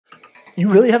You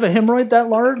really have a hemorrhoid that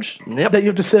large? Yep. That you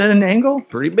have to sit at an angle?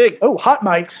 Pretty big. Oh, hot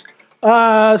mics.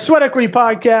 Sweat Equity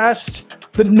Podcast,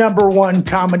 the #1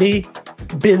 comedy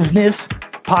business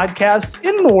podcast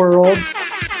in the world.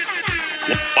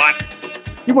 What?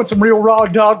 You want some real raw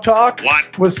dog talk?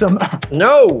 What? With some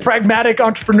No. pragmatic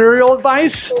entrepreneurial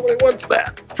advice Nobody wants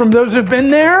that. from those who've been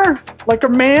there, like a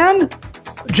man,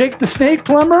 Jake the Snake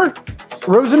Plumber,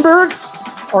 Rosenberg,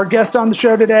 our guest on the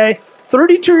show today,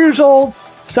 32 years old,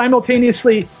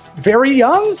 simultaneously very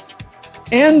young,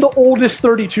 and the oldest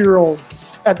 32-year-old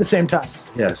at the same time.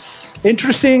 Yes.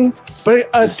 Interesting,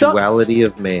 but Duality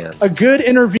of man. a good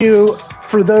interview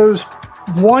for those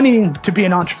wanting to be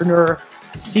an entrepreneur.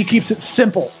 He keeps it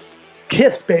simple.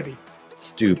 KISS, baby.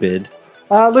 Stupid.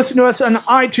 Listen to us on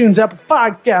iTunes, Apple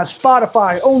Podcasts,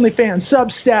 Spotify, OnlyFans,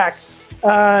 Substack,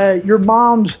 your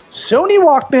mom's Sony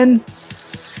Walkman.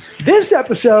 This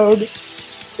episode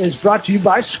is brought to you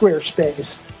by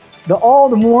Squarespace, the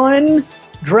all-in-one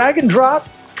drag-and-drop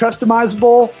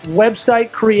customizable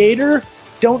website creator.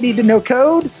 Don't need to know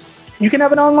code. You can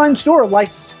have an online store like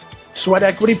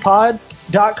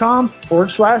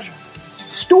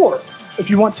sweatequitypod.com/store if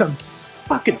you want some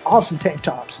fucking awesome tank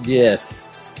tops. Yes.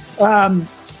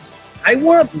 I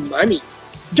want money.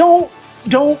 Don't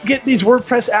get these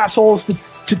WordPress assholes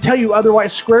to tell you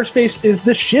otherwise. Squarespace is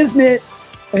the shiznit.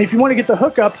 And if you want to get the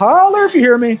hookup, holler if you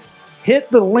hear me. Hit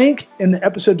the link in the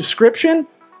episode description.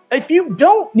 If you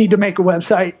don't need to make a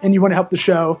website and you want to help the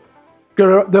show,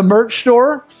 go to the merch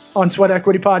store on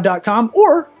sweatequitypod.com,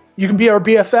 or you can be our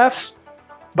BFFs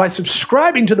by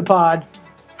subscribing to the pod,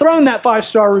 throwing that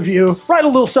 5-star review, write a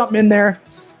little something in there,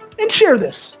 and share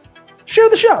this. Share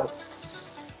the show.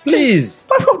 Please.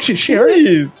 Why won't you share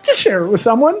Please. it? Just share it with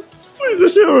someone. Please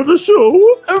share the show.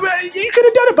 You could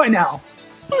have done it by now.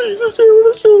 Please share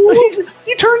the show.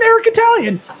 You turned Eric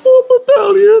Italian. I'm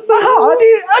Italian.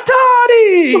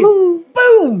 Atati!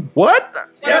 Boom! What?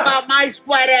 What about my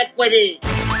sweat equity?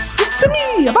 It's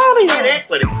me, Italian. Sweat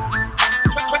equity.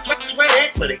 Sweat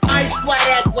equity. My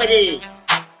sweat equity.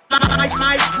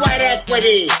 My sweat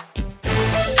equity.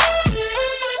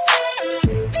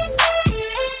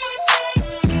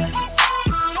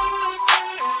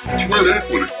 Sweat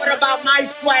equity. What about my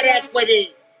sweat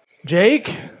equity?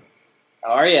 Jake,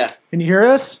 How are you? can you hear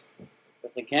us?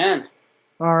 If I can.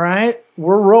 All right,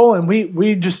 we're rolling.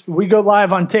 We go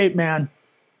live on tape, man.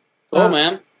 Cool,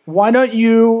 man. Why don't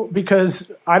you?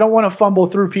 Because I don't want to fumble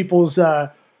through people's,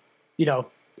 call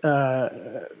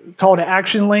to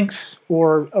action links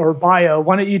or bio.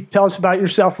 Why don't you tell us about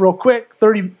yourself real quick?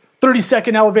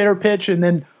 30-second elevator pitch, and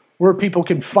then where people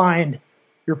can find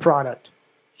your product.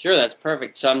 Sure, that's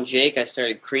perfect. So I'm Jake. I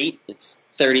started Krete. It's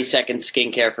 30-second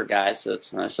skincare for guys, so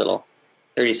it's a nice little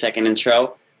 30-second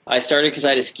intro. I started because I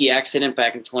had a ski accident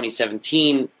back in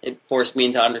 2017. It forced me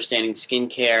into understanding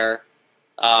skincare.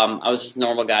 I was just a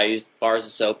normal guy who used bars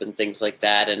of soap and things like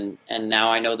that, and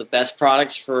now I know the best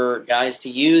products for guys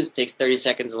to use. It takes 30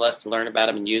 seconds or less to learn about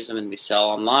them and use them, and we sell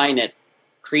online at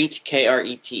Krete,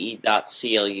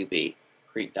 Krete.club,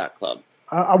 Krete.club.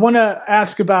 I want to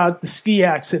ask about the ski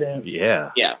accident.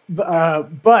 Yeah. Yeah.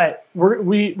 But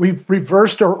we've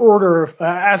reversed our order of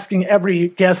asking every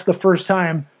guest the first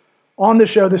time on the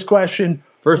show this question.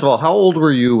 First of all, how old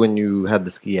were you when you had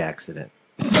the ski accident?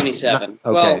 27.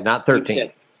 Not 13.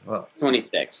 26. Well,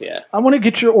 26, yeah. I want to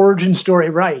get your origin story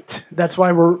right. That's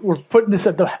why we're putting this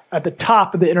at the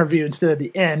top of the interview instead of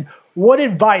the end. What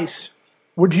advice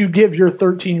would you give your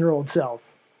 13-year-old self?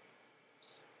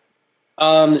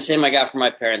 The same I got from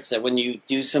my parents, that when you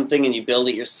do something and you build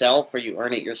it yourself or you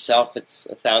earn it yourself, it's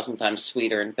 1,000 times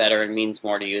sweeter and better and means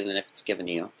more to you than if it's given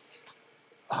to you.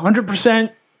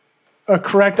 100%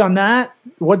 correct on that.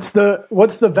 What's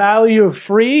the value of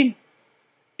free?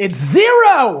 It's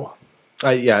zero.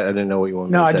 I didn't know what you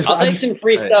wanted to say. I'll take some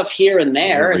free stuff here and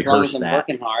there as long as I'm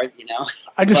working hard,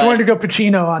 I just wanted to go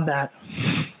Pacino on that.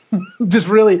 Just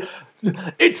really,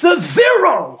 it's a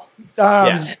zero.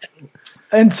 Yes.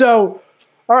 And so,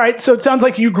 all right, so it sounds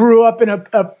like you grew up in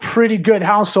a pretty good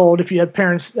household if you had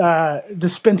parents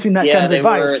dispensing that kind of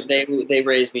advice. They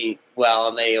raised me well,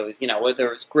 and they always, whether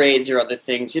it was grades or other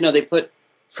things, they put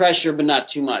pressure, but not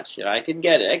too much. I could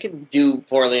get it. I could do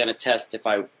poorly on a test if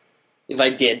I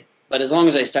did, but as long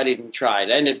as I studied and tried,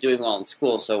 I ended up doing well in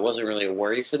school, so it wasn't really a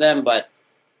worry for them. But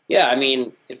yeah, I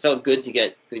mean, it felt good to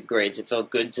get good grades. It felt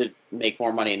good to make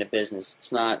more money in a business.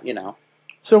 It's not,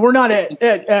 So we're not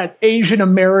at Asian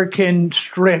American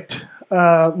strict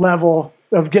level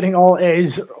of getting all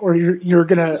A's, or you're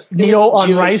gonna kneel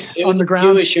on rice on the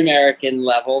ground. Jewish American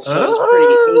level, so it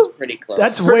was pretty close.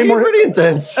 That's way more pretty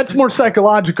intense. That's more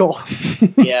psychological.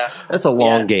 Yeah, That's a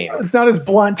long game. It's not as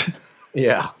blunt.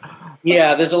 Yeah.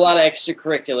 Yeah, there's a lot of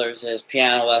extracurriculars. There's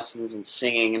piano lessons and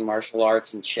singing and martial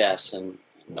arts and chess and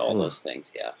all those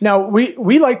things. Yeah. Now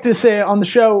we like to say on the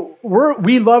show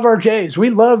we love our Jays. We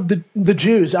love the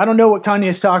Jews. I don't know what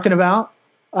Kanye's talking about.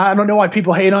 I don't know why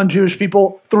people hate on Jewish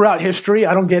people throughout history.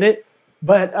 I don't get it.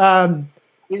 But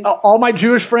all my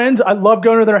Jewish friends, I love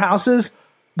going to their houses.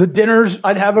 The dinners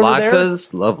I'd have over there.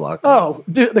 Love latkes. Oh,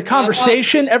 dude, the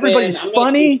conversation, everybody's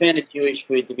funny. I'm not a fan of Jewish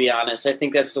food, to be honest. I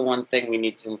think that's the one thing we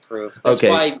need to improve. That's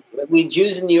why we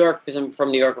Jews in New York, because I'm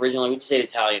from New York originally, we just ate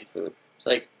Italian food. It's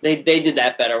like they did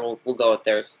that better. We'll go with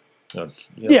theirs.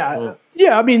 Yeah.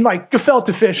 I mean, like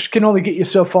gefilte fish can only get you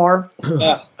so far.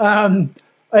 Yeah. And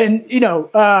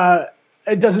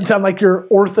it doesn't sound like you're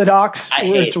Orthodox.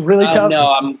 It's really tough.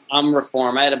 No, I'm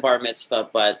Reform. I had a bar mitzvah,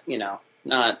 but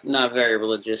not very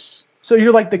religious. So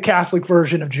you're like the Catholic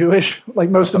version of Jewish. Like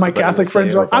most of my Catholic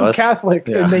friends are like, I'm Catholic,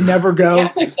 and they never go. The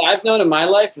Catholics I've known in my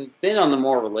life have been on the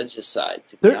more religious side,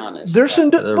 to be honest. There's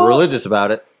some they're religious about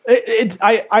it.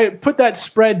 I put that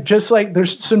spread just like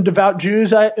there's some devout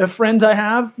Jews friends I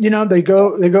have. They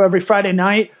go every Friday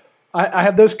night. I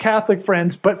have those Catholic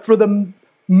friends, but for the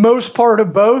most part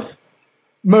of both,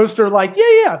 most are like,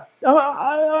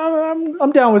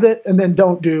 I'm down with it, and then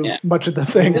don't do much of the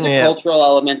thing. There's a cultural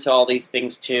element to all these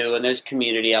things too, and there's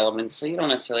community elements. So you don't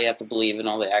necessarily have to believe in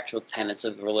all the actual tenets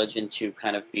of religion to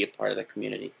kind of be a part of the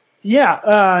community.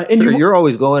 Yeah, and you're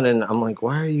always going, and I'm like,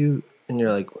 why are you? And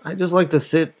you're like, I just like to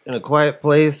sit in a quiet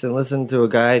place and listen to a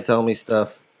guy tell me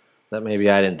stuff that maybe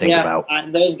I didn't think about.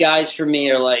 Those guys for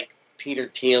me are like Peter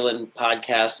Thiel and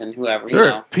podcasts and whoever.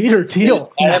 Sure. Peter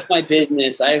Thiel. I have my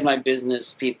business. I have my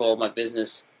business people, my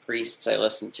business priests I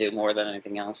listen to more than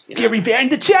anything else. Gary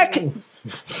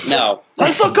Vaynerchuk. No.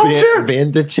 Hustle culture.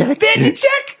 Vaynerchuk.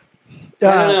 Vaynerchuk.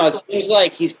 I don't know. It seems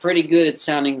like he's pretty good at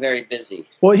sounding very busy.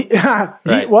 Well, he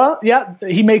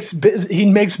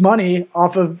makes money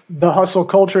off of the hustle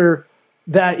culture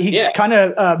that he kind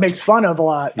of makes fun of a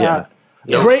lot. Yeah.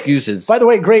 No great excuses. By the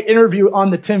way, great interview on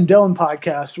the Tim Dillon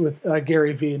podcast with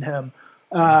Gary Vee and him.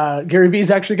 Gary Vee's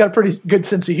actually got a pretty good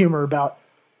sense of humor about.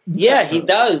 Yeah, he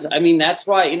does. I mean, that's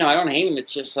why, I don't hate him.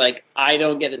 It's just like, I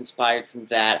don't get inspired from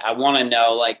that. I want to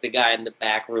know, like, the guy in the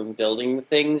back room building the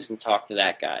things and talk to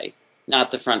that guy, not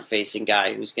the front-facing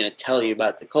guy who's going to tell you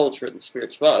about the culture and the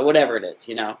spirituality, whatever it is,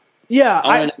 Yeah.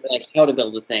 I want to know, like, how to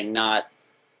build a thing, not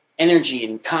energy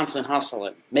and constant hustle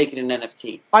and make it an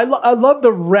NFT. I love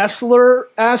the wrestler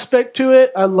aspect to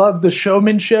it. I love the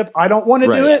showmanship. I don't want to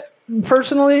do it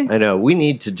personally. I know. We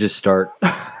need to just start.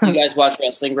 You guys watch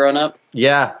wrestling growing up?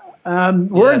 Yeah.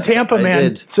 We're in Tampa,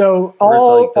 man. So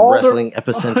we're like the wrestling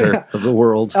epicenter of the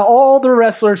world. All the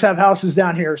wrestlers have houses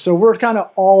down here, so we're kind of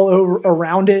all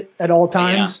around it at all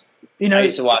times. Yeah. I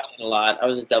used to watch it a lot. I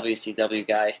was a WCW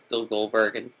guy, Bill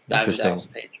Goldberg and Diamond Dallas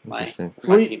Page. My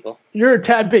people. You're a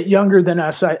tad bit younger than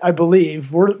us, I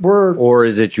believe. We're. Or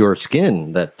is it your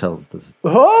skin that tells this?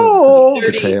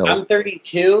 The tale? I'm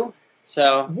 32.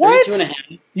 So what? 32 and a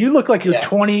half. You look like you're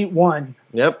 21.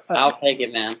 Yep. I'll take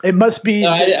it, man. It must be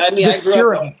I grew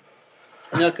serum. Up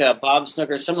Snuka, Bob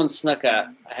Snooker, someone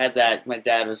Snuka. I had that. My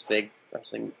dad was a big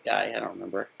wrestling guy. I don't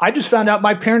remember. I just found out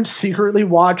my parents secretly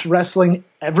watch wrestling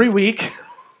every week.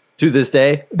 To this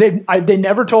day? They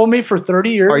never told me for 30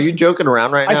 years. Are you joking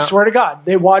around right now? I swear to God.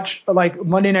 They watch like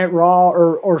Monday Night Raw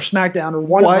or SmackDown or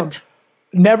one of them.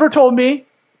 Never told me.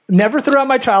 Never throughout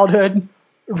my childhood.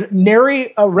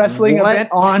 Nary a wrestling event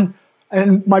on.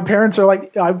 And my parents are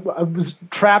like, I was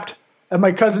trapped at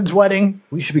my cousin's wedding.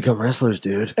 We should become wrestlers,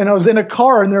 dude. And I was in a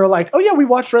car, and they were like, "Oh yeah, we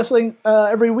watch wrestling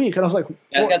every week." And I was like,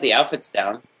 "I got the outfits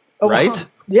down, right?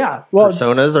 Yeah, well,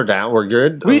 personas are down. We're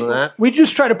good. We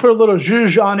just try to put a little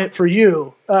zhuzh on it for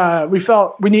you. We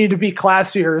felt we needed to be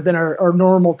classier than our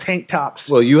normal tank tops.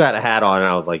 Well, you had a hat on,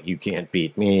 and I was like, "You can't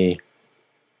beat me."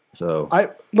 So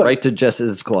right to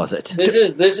Jess's closet. This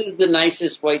is the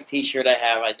nicest white T-shirt I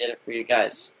have. I did it for you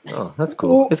guys. Oh, that's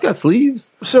cool. Well, it's got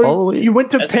sleeves. So you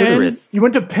went to Penn. You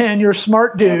went to Penn. You're a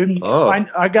smart dude. Oh.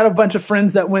 I got a bunch of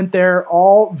friends that went there.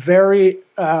 All very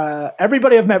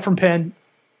everybody I've met from Penn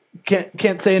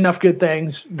can't say enough good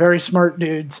things. Very smart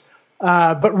dudes,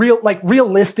 but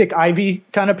realistic Ivy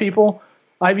kind of people.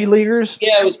 Ivy Leaguers?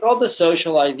 Yeah, it was called the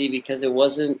social Ivy because it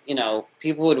wasn't,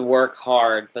 people would work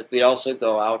hard, but we'd also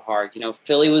go out hard.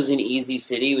 Philly was an easy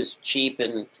city. It was cheap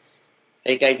and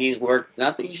fake IDs worked.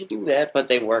 Not that you should do that, but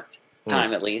they worked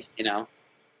time at least,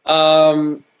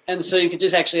 And so you could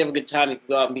just actually have a good time. You could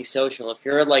go out and be social. If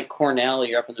you're at like Cornell,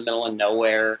 you're up in the middle of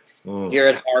nowhere. If you're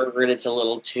at Harvard, it's a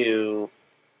little too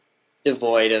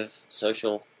devoid of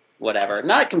social whatever.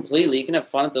 Not completely. You can have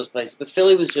fun at those places, but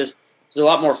Philly was just was a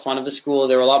lot more fun of a school.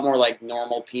 There were a lot more like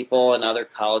normal people and other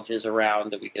colleges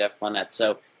around that we could have fun at.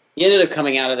 So he ended up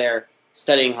coming out of there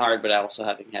studying hard, but also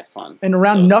having had fun. And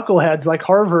around knuckleheads, like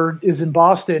Harvard is in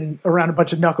Boston, around a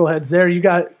bunch of knuckleheads there. You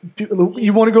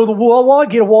want to go to the Wawa,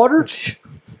 get a water,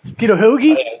 get a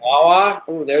hoagie? Wawa?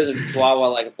 Oh, there's a Wawa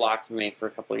like a block from me for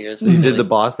a couple of years. You did the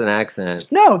Boston accent.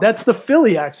 No, that's the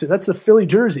Philly accent. That's the Philly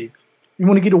Jersey. You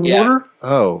want to get a water?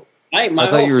 Oh. I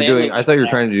thought you were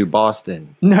trying to do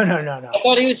Boston. No. I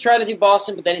thought he was trying to do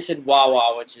Boston, but then he said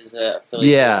Wawa, which is a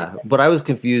Philly. Yeah, but I was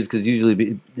confused because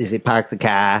usually they say park the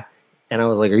car, and I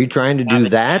was like, "Are you trying to do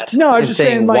that?" No, I was just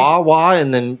saying like Wawa,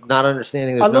 and then not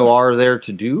understanding there's no R there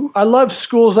to do. I love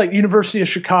schools like University of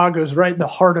Chicago's right in the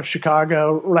heart of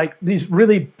Chicago, like these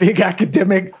really big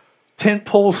academic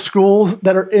tentpole schools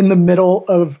that are in the middle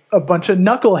of a bunch of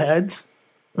knuckleheads.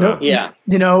 Yeah,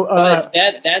 but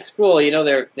that school,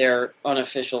 their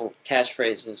unofficial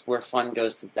catchphrase is "where fun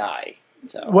goes to die."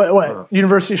 So what?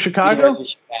 University of Chicago?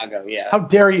 University of Chicago, yeah. How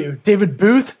dare you, David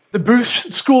Booth, the Booth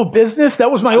School of Business?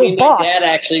 That was my old boss.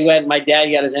 My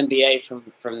dad got his MBA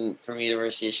from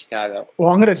University of Chicago.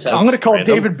 Well, I'm gonna call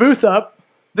David Booth up.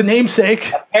 The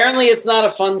namesake. Apparently, it's not a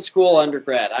fun school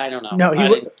undergrad. I don't know. No,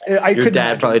 your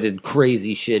dad probably did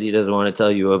crazy shit he doesn't want to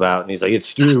tell you about, and he's like, "It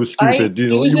was stupid.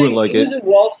 You wouldn't like it." He was a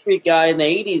Wall Street guy in the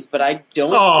 '80s, but I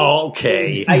don't. Oh,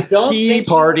 okay. I don't. He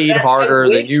partied harder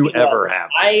than you ever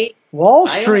have. Wall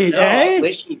Street, I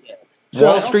wish he did.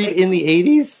 Wall Street in the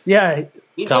 '80s? Yeah.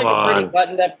 He's like a pretty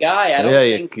buttoned-up guy.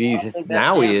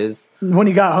 He is. When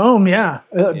he got home, yeah.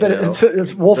 But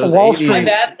it's Wolf of Wall Street.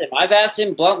 I've asked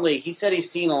him bluntly. He said he's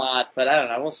seen a lot, but I don't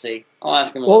know. We'll see. I'll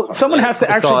ask him. Well, someone has to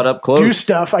actually do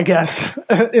stuff, I guess,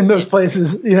 in those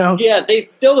places. Yeah,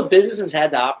 the businesses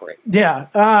had to operate. Yeah,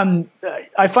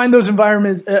 I find those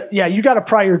environments. You got to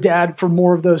pry your dad for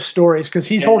more of those stories because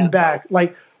he's holding back.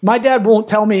 Like my dad won't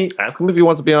tell me. Ask him if he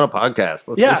wants to be on a podcast.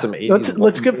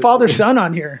 Let's get father son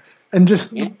on here and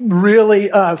just really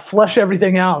flesh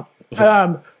everything out.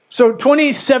 So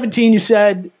 2017, you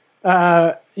said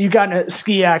you got in a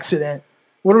ski accident.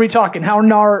 What are we talking? How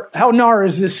gnar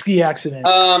is this ski accident?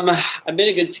 I've been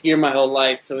a good skier my whole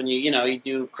life. So when you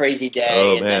do crazy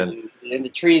day then you in the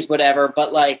trees, whatever.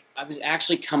 But like I was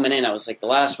actually coming in. I was like the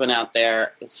last one out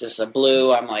there. It's just a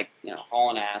blue. I'm like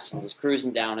hauling ass. I was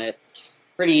cruising down it.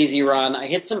 Pretty easy run. I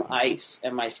hit some ice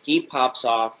and my ski pops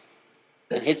off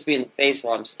and hits me in the face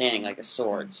while I'm standing like a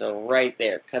sword. So right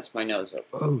there, cuts my nose open.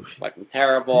 Oh, fucking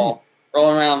terrible.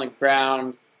 Rolling around on the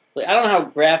ground. I don't know how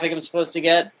graphic I'm supposed to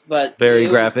get, but very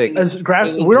graphic.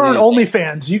 We're on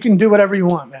OnlyFans. You can do whatever you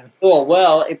want, man. Cool.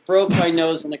 Well, it broke my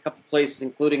nose in a couple places,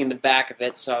 including in the back of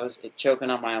it, so I was choking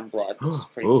on my own blood, which is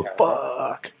pretty terrible.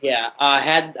 Fuck. Yeah, I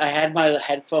had my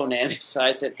headphone in, so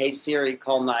I said, "Hey Siri,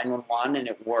 call 911," and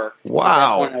it worked. Wow. At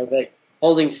that point, I was like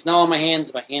holding snow on my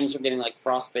hands. My hands were getting like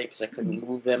frostbite because I couldn't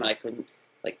move them, and I couldn't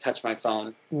like touch my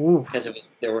phone because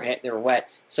they were wet.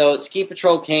 So ski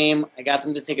patrol came. I got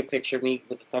them to take a picture of me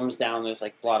with the thumbs down. There's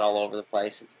like blood all over the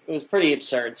place. It was a pretty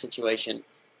absurd situation.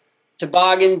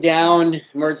 Toboggan down,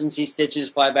 emergency stitches,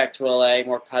 fly back to LA,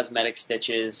 more cosmetic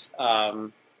stitches,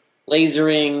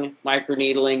 lasering,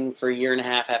 microneedling for a year and a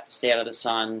half. Have to stay out of the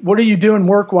sun. What are you doing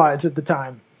work-wise at the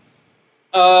time?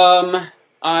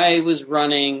 I was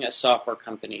running a software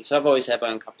company, so I've always had my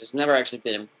own companies. I've never actually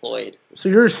been employed. So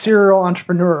you're a serial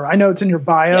entrepreneur. I know it's in your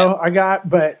bio. Yeah.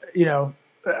 But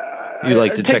you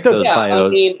like to check those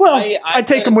bios. I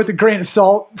take them with a grain of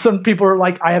salt. Some people are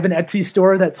like, I have an Etsy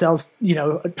store that sells,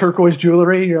 turquoise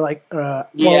jewelry. You're like,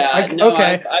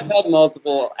 okay. I've had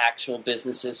multiple actual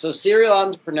businesses. So serial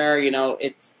entrepreneur,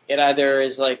 it either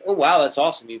is like, oh wow, that's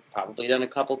awesome. You've probably done a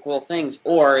couple cool things,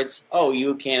 or it's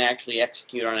you can't actually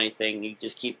execute on anything. You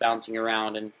just keep bouncing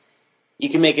around, and you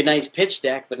can make a nice pitch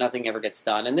deck, but nothing ever gets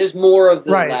done. And there's more of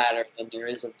the latter than there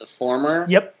is of the former.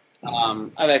 Yep.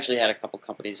 I've actually had a couple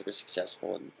companies that were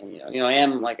successful, and I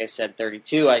am, like I said,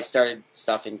 32. I started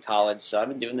stuff in college, so I've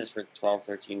been doing this for 12,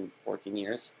 13, 14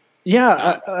 years.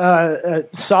 Yeah,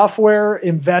 software,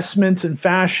 investments, and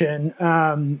fashion.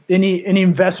 Any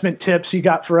investment tips you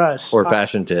got for us? Or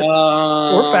fashion tips?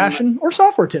 Or fashion, or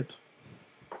software tips?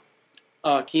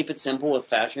 Keep it simple with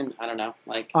fashion. I don't know.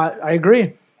 I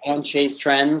agree. I don't chase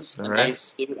trends.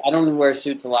 Nice suit. I don't wear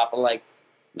suits a lot, but like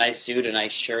nice suit, a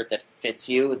nice shirt that fits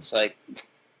you. It's like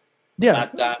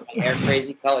not hair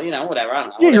crazy color, whatever. I don't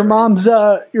know. Yeah, your mom's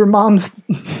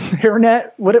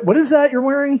hairnet. What is that you're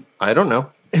wearing? I don't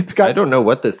know. I don't know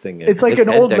what this thing is. It's like an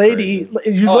old lady. I thought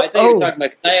you were talking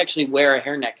about. I actually wear a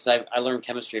hairnet because I learned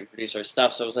chemistry and produce our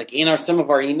stuff. So it was like some of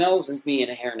our emails is me in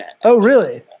a hairnet. Oh,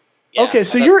 really? Yeah, Okay,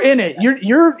 so you're in it.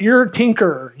 You're a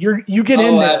tinkerer. You get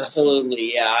in there.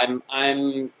 Absolutely. Yeah,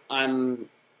 I'm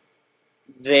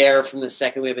there from the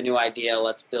second we have a new idea.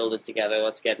 Let's build it together.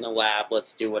 Let's get in the lab.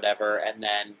 Let's do whatever. And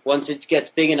then once it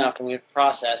gets big enough and we have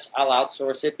process, I'll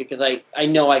outsource it because I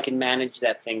know I can manage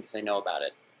that thing because I know about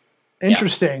it.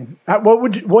 Interesting. Yeah.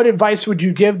 What advice would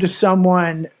you give to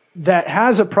someone that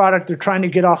has a product they're trying to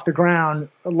get off the ground,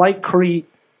 like Krete?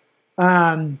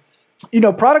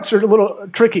 Products are a little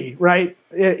tricky, right?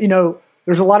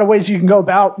 There's a lot of ways you can go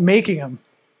about making them.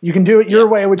 You can do it your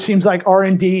way, which seems like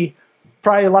R&D.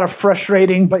 Probably a lot of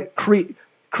frustrating, but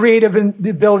creative in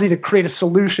the ability to create a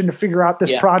solution to figure out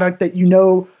this product that you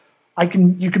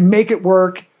can make it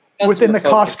work within the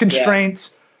cost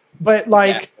constraints. But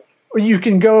you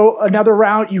can go another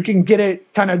route. You can get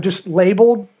it kind of just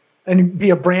labeled and be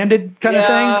a branded kind of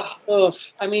thing.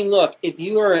 I mean, look, if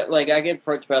you are I get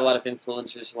approached by a lot of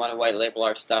influencers who want to white label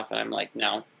our stuff, and I'm like,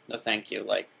 no, thank you.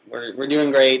 Like we're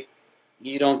doing great.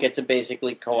 You don't get to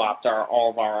basically co-opt all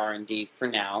of our R&D for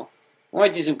now. I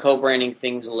might do some co-branding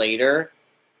things later,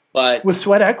 but with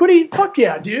sweat equity, fuck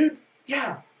yeah, dude,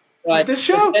 yeah. But this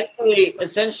show,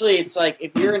 essentially, it's like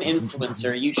if you're an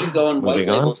influencer, you should go and white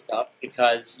label stuff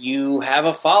because you have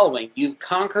a following. You've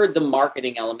conquered the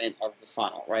marketing element of the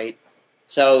funnel, right?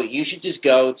 So you should just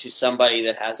go to somebody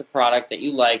that has a product that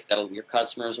you like, that your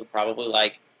customers will probably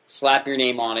like, slap your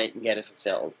name on it, and get it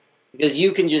fulfilled. Because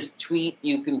you can just tweet,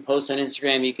 you can post on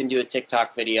Instagram, you can do a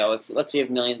TikTok video. Let's say you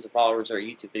have millions of followers or a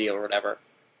YouTube video or whatever,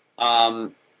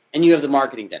 and you have the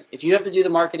marketing done. If you have to do the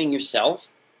marketing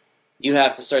yourself, you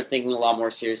have to start thinking a lot more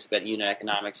seriously about unit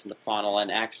economics in the funnel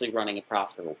and actually running a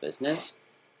profitable business,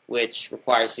 which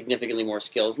requires significantly more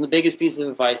skills. And the biggest piece of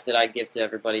advice that I give to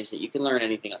everybody is that you can learn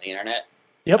anything on the internet.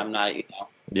 Yep. I'm not,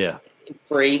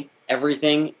 free.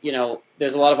 Everything,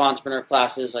 there's a lot of entrepreneur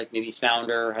classes, like maybe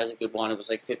Founder has a good one. It was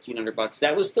like $1,500.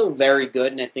 That was still very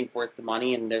good and I think worth the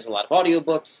money. And there's a lot of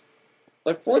audiobooks.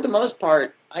 But for the most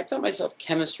part, I taught myself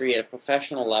chemistry at a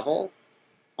professional level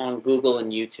on Google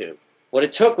and YouTube. What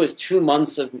it took was 2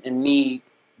 months of me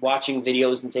watching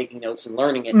videos and taking notes and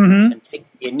learning it and taking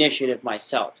the initiative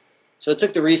myself. So it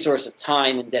took the resource of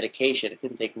time and dedication. It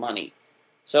didn't take money.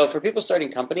 So for people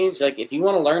starting companies, like if you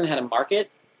want to learn how to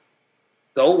market,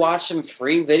 go watch some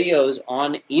free videos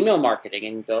on email marketing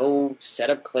and go set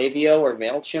up Klaviyo or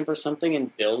MailChimp or something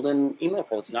and build an email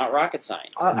flow. It's not rocket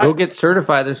science. Go get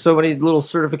certified. There's so many little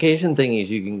certification thingies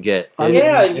you can get.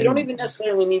 You don't even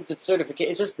necessarily need the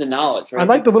certification. It's just the knowledge, right? I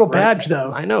like the little badge,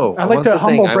 though. I know. I like the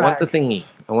humble brag. I want the thingy.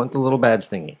 I want the little badge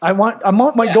thingy. I want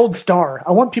my gold star.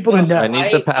 I want people to know. I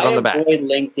need the pat on the back. I avoid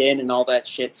LinkedIn and all that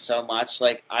shit so much.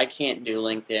 Like, I can't do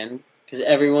LinkedIn because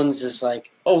everyone's just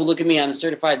like, oh, look at me. I'm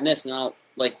certified in this. And I'll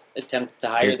attempt to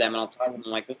hire them, and I'll talk to them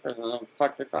like, this person doesn't know what the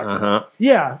fuck they're talking about.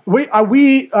 Yeah, we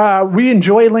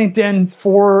enjoy LinkedIn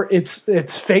for its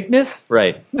fakeness.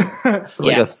 Right.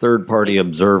 Like a third-party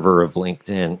observer of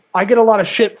LinkedIn. I get a lot of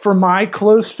shit from my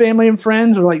close family and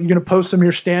friends. Or like, you're going to post some of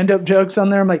your stand-up jokes on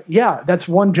there? I'm like, yeah, that's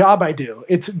one job I do.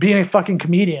 It's being a fucking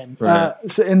comedian. Right.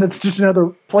 And that's just another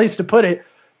place to put it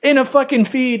in a fucking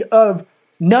feed of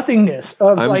nothingness.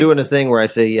 I'm doing a thing where I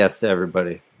say yes to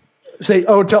everybody. Say,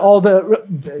 to all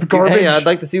the garbage. Hey, I'd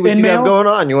like to see what you have going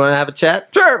on. You want to have a chat?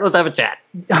 Sure, let's have a chat.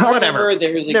 Whatever.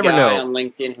 There was a guy on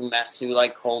LinkedIn who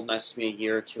cold messaged me a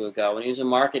year or two ago, and he was a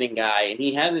marketing guy, and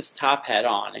he had this top hat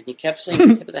on, and he kept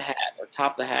saying tip of the hat or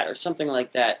top of the hat or something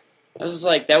like that. I was just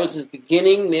like, that was his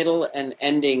beginning, middle, and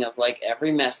ending of like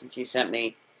every message he sent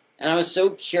me, and I was so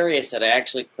curious that I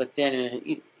actually clicked in, and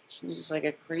he was just like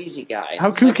a crazy guy.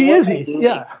 How kooky is he?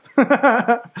 Yeah.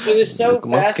 It was so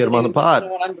fascinating. Get him on the pod.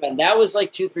 That was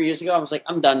like 2-3 years ago. I was like,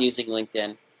 I'm done using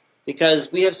LinkedIn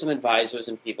because we have some advisors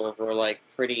and people who are like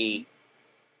pretty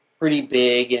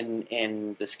big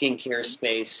in the skincare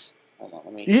space. Hold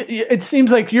on, it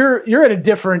seems like you're at a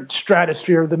different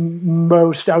stratosphere than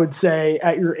most, I would say,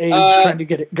 at your age, trying to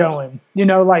get it going.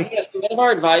 Yes, one of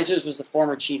our advisors was the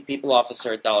former chief people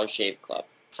officer at Dollar Shave Club.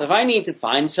 So if I need to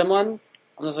find someone,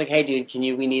 I'm just like, hey, dude,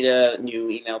 we need a new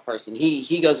email person.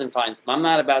 He goes and finds them. I'm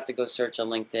not about to go search on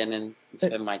LinkedIn and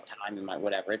spend my time and my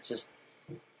whatever. It's just,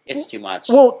 it's too much.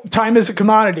 Well, time is a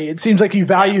commodity. It seems like you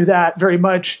value that very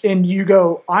much. And you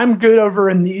go, I'm good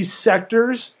over in these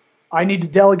sectors. I need to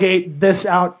delegate this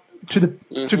out to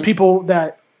to people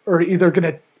that are either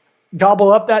going to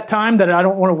gobble up that time that I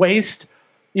don't want to waste.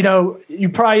 You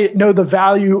probably know the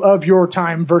value of your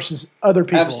time versus other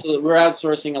people. Absolutely. We're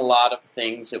outsourcing a lot of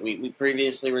things that we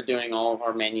previously were doing all of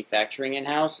our manufacturing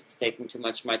in-house. It's taking too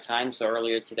much of my time. So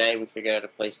earlier today, we figured out a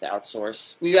place to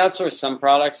outsource. We outsourced some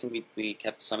products and we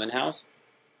kept some in-house.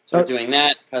 So we're doing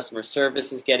that. Customer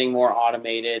service is getting more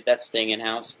automated. That's staying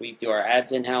in-house. We do our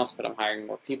ads in-house, but I'm hiring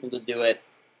more people to do it.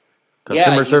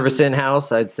 Customer service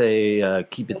in-house, I'd say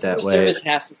keep it that way. Customer service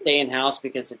has to stay in-house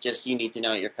because you need to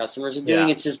know what your customers are doing.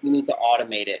 It's just we need to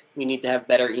automate it. We need to have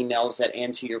better emails that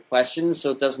answer your questions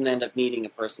so it doesn't end up needing a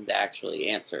person to actually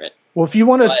answer it. Well, if you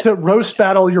want us to roast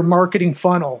battle your marketing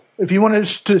funnel, if you want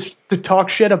us to talk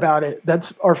shit about it,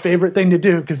 that's our favorite thing to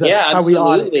do because that's how we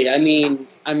audit. I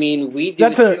mean, we do.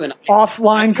 That's an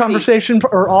offline conversation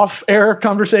or off-air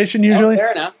conversation usually. Oh,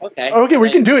 fair enough. Okay. Okay,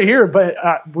 we can do it here, but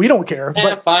we don't care.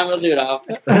 Yeah, but fine, we'll do it off.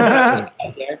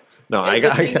 No, I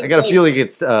got a feeling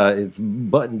it's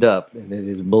buttoned up and it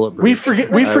is bulletproof.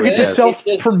 We forget to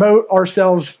self-promote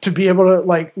ourselves to be able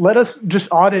to let us just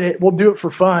audit it. We'll do it for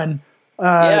fun.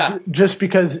 Just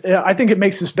because I think it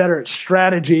makes us better at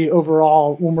strategy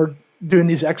overall when we're doing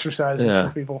these exercises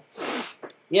for people.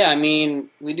 Yeah, I mean,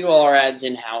 we do all our ads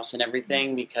in-house and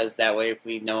everything because that way if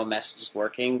we know a message is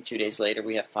working, 2 days later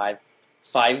we have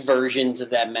five versions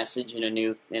of that message in a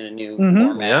new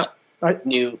format.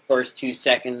 New first 2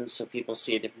 seconds so people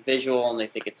see a different visual and they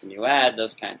think it's a new ad,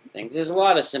 those kinds of things. There's a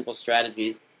lot of simple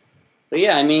strategies. But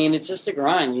yeah, I mean, it's just a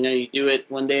grind. You do it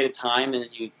one day at a time and then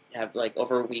you have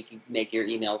over a week you make your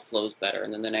email flows better,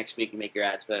 and then the next week you make your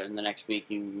ads better, and the next week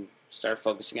you start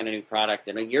focusing on a new product,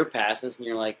 and a year passes and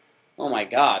you're like, oh my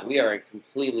God, we are a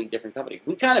completely different company.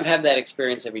 We kind of have that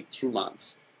experience every 2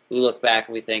 months. We look back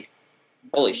and we think,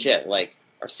 holy shit,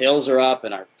 our sales are up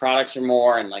and our products are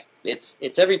more, and it's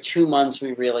every 2 months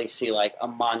we really see a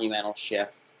monumental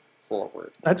shift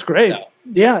forward. That's great. So,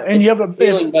 yeah, and you have a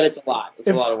feeling, but it's a lot. It's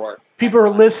a lot of work. People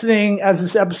are listening as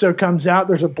this episode comes out.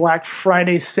 There's a Black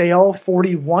Friday sale,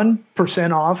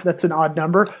 41% off. That's an odd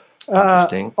number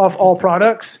off all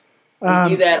products. We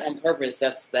do that on purpose.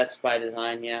 That's by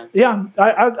design. Yeah. Yeah,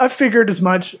 I figured as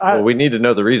much. We need to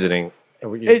know the reasoning.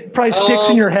 It probably sticks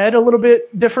in your head a little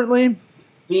bit differently.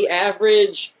 The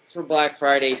average for Black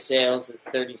Friday sales is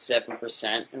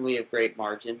 37%, and we have great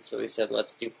margins. So we said,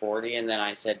 let's do 40, and then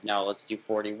I said, no, let's do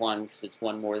 41 because it's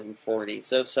one more than 40.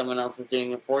 So if someone else is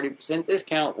doing a 40%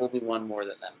 discount, we'll be one more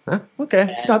than them. Huh?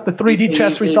 Okay, it's not the 3D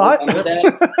chess we thought.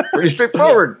 Pretty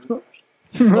straightforward.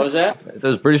 What was that? It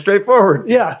was pretty straightforward.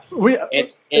 Yeah,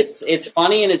 it's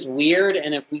funny and it's weird.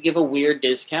 And if we give a weird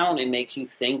discount, it makes you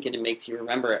think and it makes you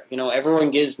remember it. Everyone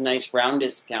gives nice round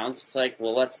discounts. It's like,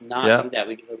 well, let's not do that.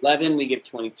 We give 11, we give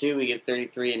 22, we give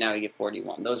 33, and now we give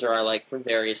 41. Those are our for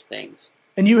various things.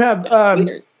 And you have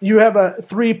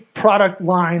 3 product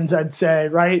lines, I'd say,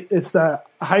 right? It's the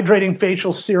Hydrating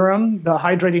Facial Serum, the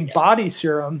Hydrating Body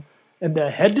Serum, and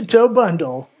the Head to Toe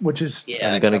Bundle, which is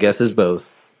I'm gonna guess is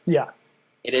both. Yeah.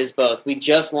 It is both. We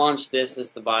just launched this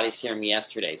as the body serum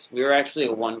yesterday. So we were actually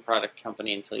a 1-product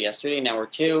company until yesterday. Now we're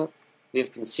 2. We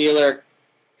have concealer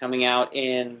coming out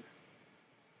in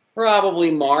probably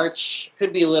March.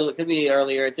 Could be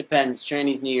earlier. It depends.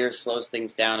 Chinese New Year slows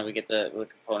things down, and we get the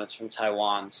components from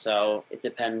Taiwan. So it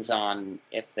depends on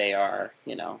if they are,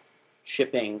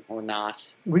 shipping or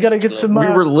not. We got to get some. We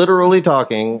were literally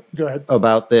talking Go ahead.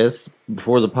 about this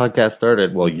before the podcast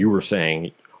started. Well, you were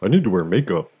saying I need to wear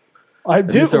makeup. I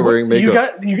do. Start wearing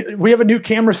makeup. We have a new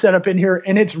camera set up in here,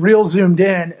 and it's real zoomed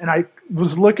in. And I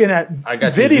was looking at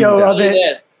video of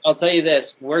it. I'll tell you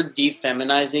this: we're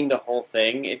defeminizing the whole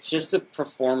thing. It's just a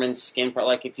performance skin part.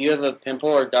 Like if you have a pimple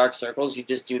or dark circles, you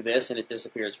just do this and it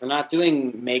disappears. We're not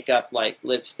doing makeup like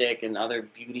lipstick and other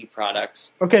beauty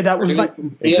products. Okay, that was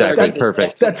exactly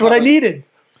perfect. That's what I needed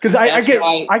because I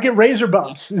get razor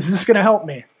bumps. Is this going to help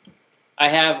me? I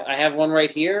have one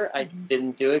right here. I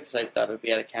didn't do it because I thought it would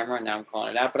be out of camera, and now I'm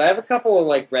calling it out. But I have a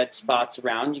couple of red spots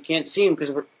around. You can't see them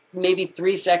because we're maybe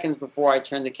 3 seconds before I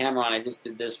turned the camera on. I just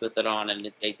did this with it on,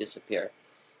 and they disappear.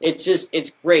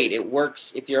 It's great. It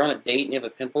works if you're on a date and you have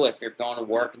a pimple. If you're going to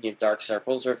work and you have dark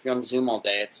circles, or if you're on Zoom all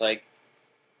day, it's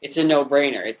a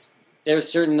no-brainer.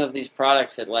 There's certain of these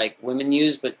products that women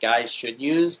use, but guys should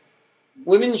use.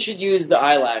 Women should use the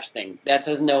eyelash thing. That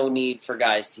has no need for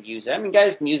guys to use it. I mean,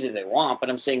 guys can use it if they want, but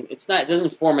I'm saying it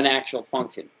doesn't form an actual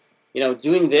function.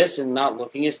 Doing this and not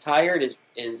looking as tired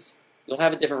is you'll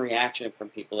have a different reaction from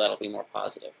people that'll be more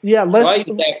positive. Yeah, so I use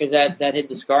that because that hit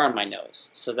the scar on my nose.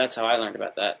 So that's how I learned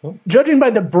about that. Judging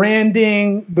by the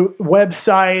branding, the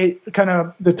website, kind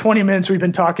of the 20 minutes we've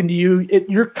been talking to you,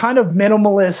 you're kind of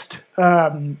minimalist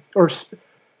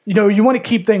you want to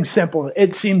keep things simple.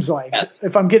 It seems like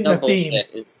if I'm getting a theme,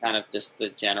 it's kind of just the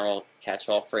general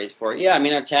catch-all phrase for it. Yeah, I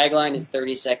mean our tagline is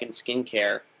 30-second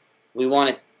skincare. We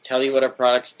want to tell you what our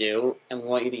products do, and we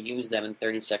want you to use them in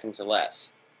 30 seconds or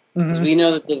less. Because we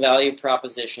know that the value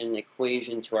proposition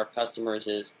equation to our customers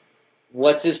is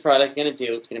what's this product going to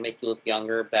do? It's going to make you look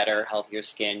younger, better, healthier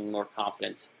skin, more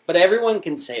confidence. But everyone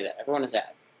can say that. Everyone has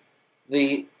ads.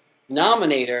 The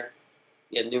denominator,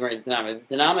 the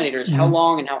denominator is how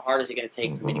long and how hard is it going to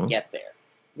take for me to get there?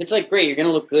 If it's like, great, you're going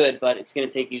to look good, but it's going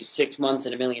to take you 6 months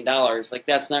and $1 million, like,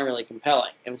 that's not really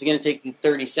compelling. If it's going to take you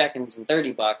 30 seconds and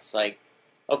 $30, like,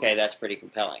 okay, that's pretty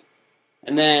compelling.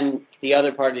 And then the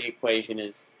other part of the equation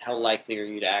is how likely are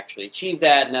you to actually achieve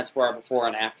that, and that's where our before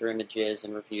and after images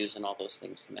and reviews and all those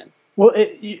things come in. Well,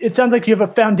 it sounds like you have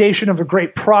a foundation of a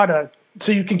great product,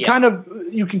 so you can kind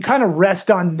of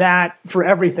rest on that for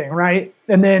everything, right?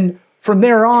 And then from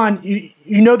there on, you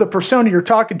know the persona you're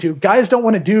talking to. Guys don't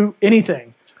want to do anything.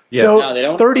 Yes. So no, they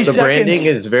don't. 30 the seconds. branding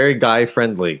is very guy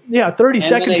friendly. Yeah, 30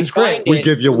 seconds is great. We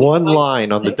give you one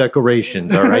line on the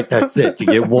decorations, all right? That's it. You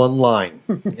get one line.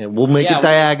 And we'll make it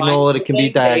diagonal, and it can be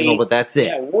diagonal, but that's it.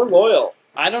 Yeah, we're loyal.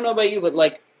 I don't know about you, but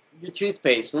like your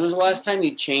toothpaste, when was the last time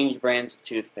you changed brands of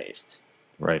toothpaste?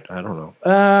 Right, I don't know.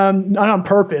 Not on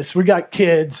purpose. We got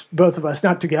kids, both of us,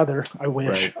 not together, I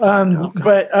wish.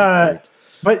 Right.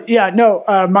 But yeah, no,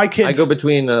 my kids. I go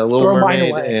between Little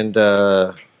Mermaid and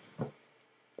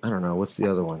I don't know, what's the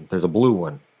other one? There's a blue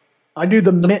one. I do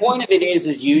the point of it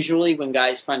is usually when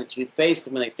guys find a toothpaste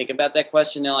and when they think about that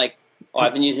question, they're like, oh,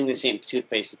 I've been using the same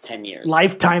toothpaste for 10 years.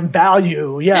 Lifetime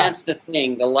value, yeah. That's the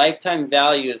thing. The lifetime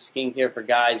value of skincare for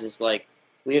guys is like,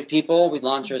 we have people, we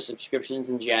launch our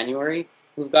subscriptions in January,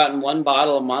 who've gotten 1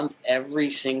 bottle a month every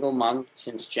single month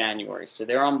since January. So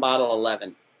they're on bottle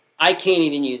 11. I can't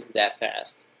even use it that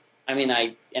fast. I mean,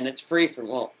 and it's free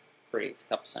free, it's a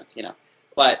couple cents, you know.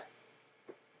 But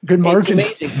good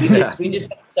margins. It's amazing. We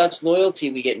just have such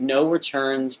loyalty. We get no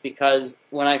returns because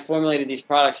when I formulated these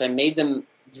products, I made them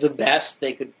the best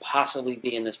they could possibly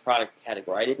be in this product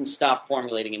category. I didn't stop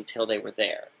formulating until they were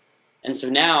there. And so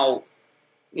now,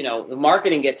 you know, the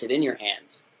marketing gets it in your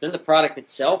hands. Then the product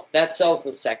itself, that sells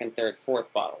the second, third,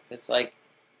 fourth bottle. It's like,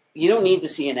 you don't need to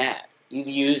see an ad. You've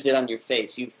used it on your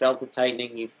face. You've felt the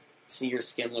tightening. You see your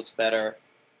skin looks better.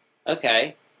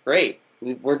 Okay, great.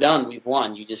 We're done. We've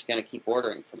won. You're just going to keep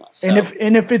ordering from us. So.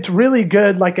 And if it's really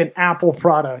good, like an Apple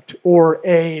product or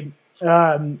a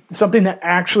something that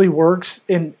actually works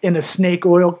in a snake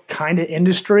oil kind of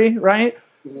industry, right?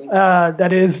 Mm-hmm.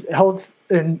 That is health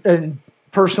and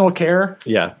personal care.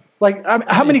 Yeah. Like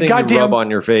how many goddamn you rub on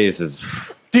your face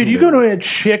is. Dude, you go to a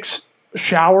chick's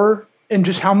shower. And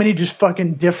just how many just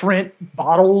fucking different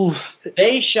bottles?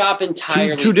 They shop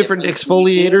entirely. Two different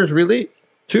exfoliators, really?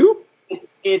 2?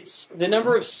 It's the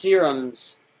number of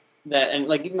serums that, and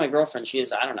like even my girlfriend, she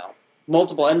has, I don't know,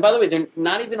 multiple. And by the way, they're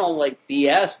not even all like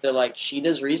BS. They're like, she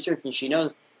does research and she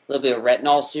knows a little bit of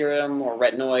retinol serum or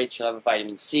retinoid. She'll have a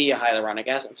vitamin C, a hyaluronic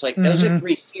acid. It's like, those are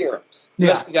 3 serums. You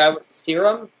ask a guy with a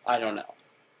serum, I don't know.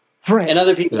 Right. And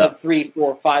other people have 3,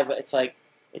 4, 5. It's like,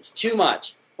 it's too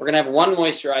much. We're going to have 1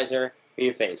 moisturizer for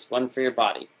your face, 1 for your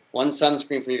body, 1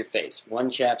 sunscreen for your face, 1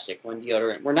 chapstick, 1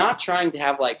 deodorant. We're not trying to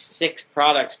have like 6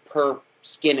 products per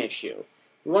skin issue.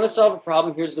 If you want to solve a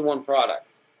problem, here's the 1 product.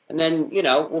 And then, you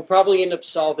know, we'll probably end up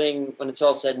solving, when it's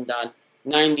all said and done,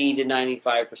 90 to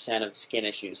 95% of skin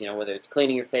issues, you know, whether it's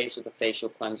cleaning your face with a facial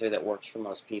cleanser that works for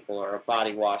most people or a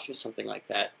body wash or something like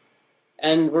that.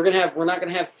 And we're not going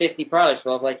to have 50 products.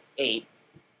 We'll have like 8.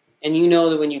 And you know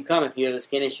that when you come, if you have a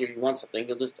skin issue, you want something,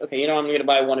 you'll just, okay, you know, I'm going to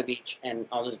buy 1 of each, and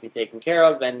I'll just be taken care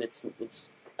of, and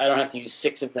I don't have to use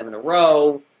 6 of them in a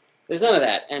row. There's none of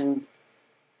that, and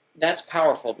that's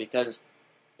powerful because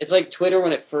it's like Twitter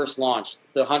when it first launched.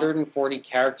 The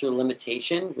 140-character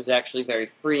limitation was actually very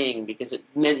freeing because it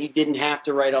meant you didn't have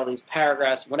to write all these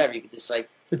paragraphs, whatever. You could just like...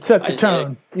 It set the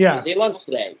tone, yeah. Say lunch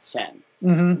today, send.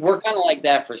 Mm-hmm. We're kind of like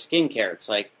that for skincare. It's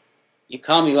like, you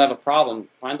come, you have a problem,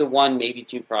 find the 1, maybe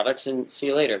 2 products, and see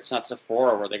you later. It's not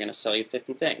Sephora where they're going to sell you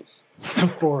 50 things.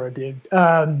 Sephora, dude.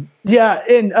 Yeah,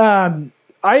 and can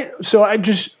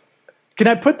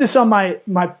I put this on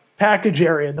my package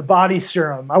area, the body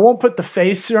serum? I won't put the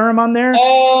face serum on there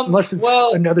unless it's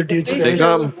another dude's face. Big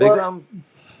gum.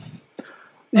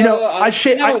 You know, I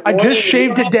just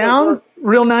shaved it down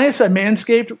real nice. I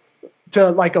manscaped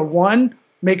to like a 1.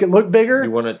 Make it look bigger. You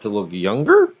want it to look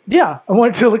younger? Yeah, I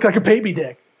want it to look like a baby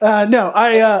dick. No,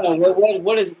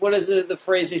 what is the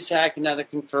phrase they say? I can neither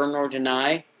confirm nor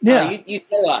deny. Yeah, you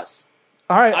tell us.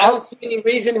 All right, I don't see any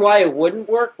reason why it wouldn't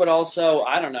work, but also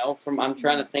I don't know. I'm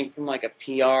trying to think from like a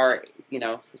PR, you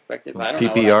know, perspective. I don't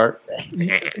know.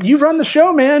 PPR. You run the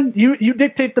show, man. You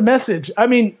dictate the message. I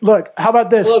mean, look. How about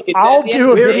this? I'll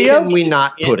do a video. Where can we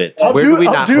not put it? Where do we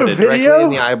not put it? Directly in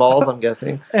the eyeballs, I'm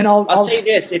guessing. And I'll say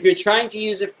this: if you're trying to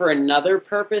use it for another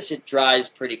purpose, it dries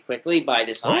pretty quickly by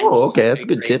design. Oh, okay, that's a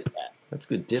good tip. That's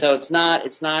good tip. So it's not.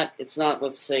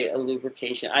 Let's say a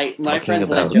lubrication. My friends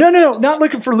and I about- joke No, not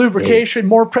looking for lubrication,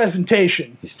 more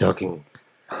presentation. He's talking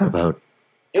about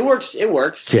It works.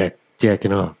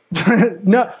 jacking off.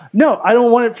 No, I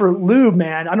don't want it for lube,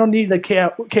 man. I don't need the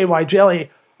KY jelly.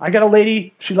 I got a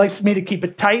lady, she likes me to keep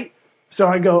it tight. So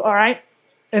I go, all right.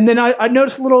 And then I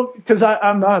notice a little, because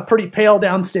I'm pretty pale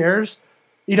downstairs.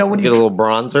 You know, when you get a little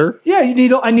bronzer. Yeah, I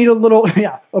need a little,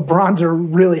 a bronzer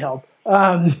really help.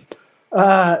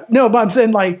 No, but I'm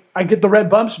saying like I get the red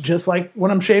bumps just like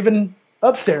when I'm shaving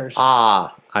upstairs.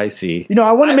 Ah, I see. You know,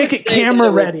 I want to make it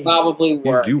camera ready. Probably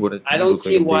work. I don't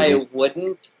see why baby. it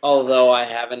wouldn't, although I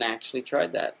haven't actually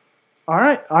tried that. All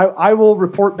right, I will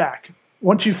report back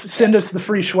once you send us the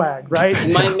free swag. Right?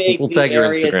 It might make We'll the tag your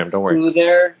area Instagram, don't worry.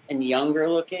 smoother and younger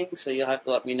looking, so you'll have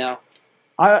to let me know.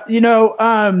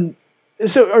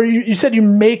 So are you said you're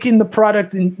making the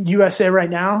product in USA right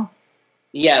now?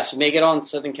 Yes, we make it all in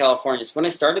Southern California. So when I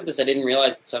started this, I didn't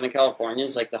realize that Southern California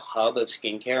is like the hub of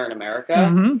skincare in America.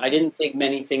 Mhm. I didn't think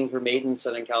many things were made in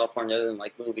Southern California other than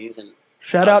like movies and.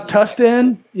 Shout out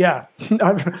Tustin. Yeah.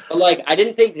 But like, I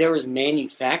didn't think there was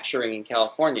manufacturing in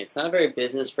California. It's not a very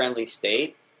business-friendly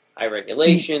state. High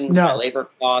regulations, No. high labor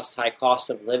costs, high cost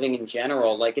of living in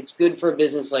general. Like, it's good for a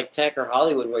business like tech or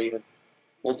Hollywood where you have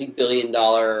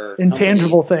multi-billion-dollar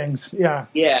Intangible companies. things. Yeah.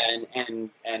 Yeah,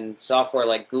 and software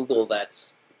like Google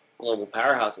that's global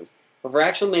powerhouses. But for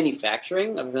actual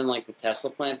manufacturing, other than like the Tesla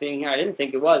plant being here, I didn't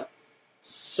think it was.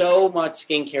 So much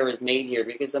skincare is made here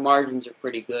because the margins are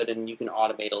pretty good and you can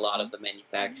automate a lot of the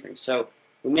manufacturing. So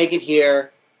we make it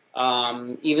here.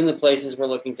 Even the places we're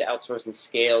looking to outsource and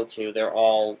scale to, they're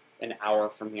all an hour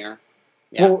from here.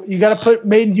 Yeah. Well, you got to put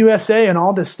made in USA and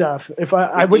all this stuff. If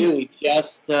I wouldn't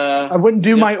I wouldn't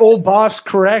do my old boss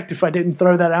correct if I didn't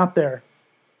throw that out there.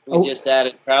 We just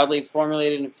added proudly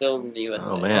formulated and filled in the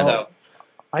USA. Oh, man. So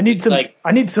I need some. like-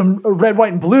 I need some red,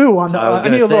 white, and blue on the. I was I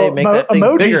need a gonna say, little make that thing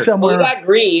emoji bigger. somewhere. well,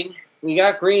 we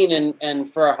got green,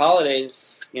 and for our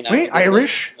holidays, you know. Wait,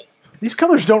 Irish? These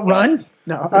colors don't run.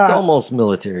 No, It's almost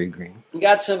military green. We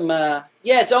got some. Yeah,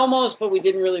 it's almost, but we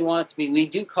didn't really want it to be. We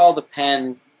do call the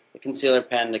pen, the concealer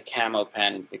pen, the camo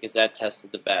pen because that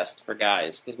tested the best for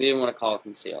guys because we didn't want to call it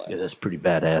concealer. Yeah, that's pretty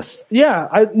badass. yeah.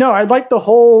 I like the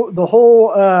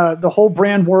whole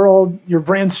brand world, your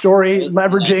brand story, It's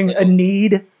leveraging nice a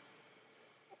need.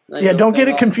 Nice Yeah, little don't get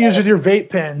thing it confused all- with your vape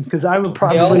pen because I would They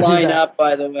probably all do line that. up,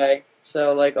 by the way.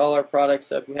 So, like all our products,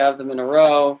 so if you have them in a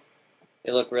row,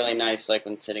 they look really nice, like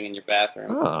when sitting in your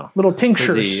bathroom. Oh, Little for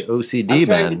tinctures. the OCD I'm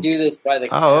trying to man. do this by the. Oh,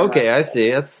 camera. okay, I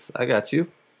see. I got you.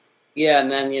 Yeah, and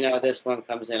then this one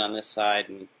comes in on this side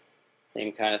and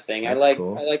same kind of thing. That's I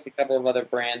cool. liked a couple of other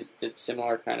brands that did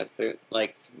similar kind of through,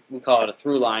 like we call it a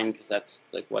through line because that's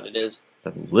like what it is.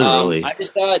 Literally. I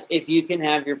just thought if you can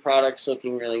have your products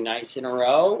looking really nice in a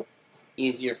row,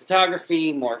 easier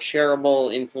photography, more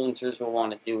shareable. Influencers will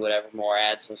want to do whatever, more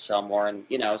ads will sell more, and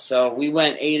So we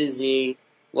went A to Z.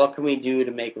 What can we do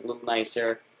to make it a little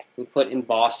nicer? We put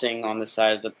embossing on the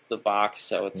side of the box,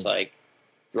 so it's like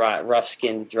rough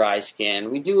skin, dry skin.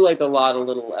 We do like a lot of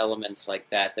little elements like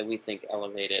that we think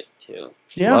elevate it too.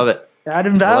 Yeah, Love it.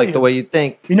 adding I value. like the way you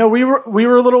think. We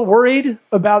were a little worried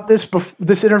about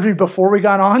this interview before we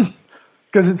got on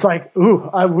because it's like,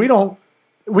 we don't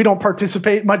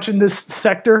participate much in this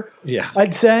sector. Yeah.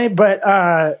 I'd say, but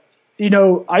I'm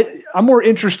more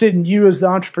interested in you as the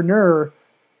entrepreneur,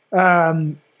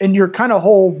 and your kind of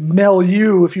whole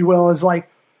milieu, if you will, is like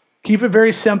keep it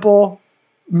very simple,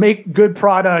 make good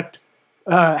product,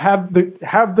 have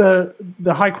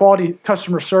the high quality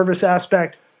customer service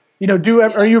aspect. Are you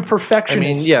a I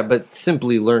perfectionist? mean, yeah, but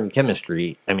simply learn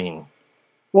chemistry. I mean,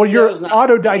 Well, you're it's not-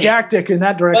 autodidactic in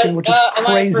that direction, which is Am I a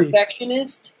crazy.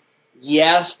 perfectionist?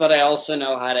 Yes, but I also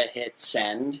know how to hit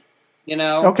send.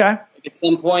 Okay. At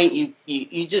some point,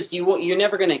 you're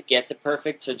never going to get to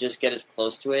perfect, so just get as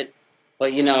close to it.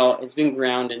 But it's been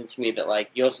ground into me that like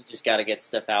you also just got to get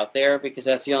stuff out there because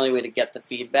that's the only way to get the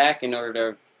feedback in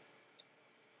order to.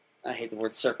 I hate the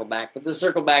word circle back, but to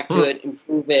circle back to it,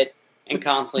 improve it, and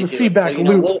constantly The do it. So feedback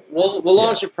loop. we'll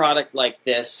launch a product like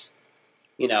this.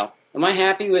 Am I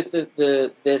happy with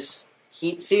this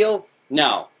heat seal?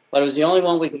 No, but it was the only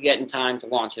one we could get in time to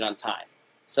launch it on time.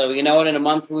 So in a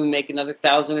month when we make another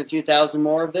 1,000 or 2,000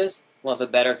 more of this, we'll have a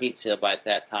better heat seal by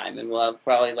that time, and we'll have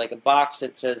probably like a box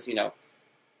that says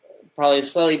probably a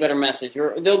slightly better message,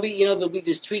 or there'll be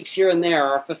just tweaks here and there.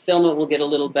 Our fulfillment will get a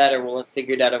little better. We'll have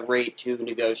figured out a rate to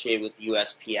negotiate with the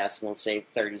USPS, and we'll save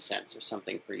 30 cents or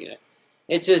something per unit.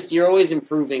 It's just you're always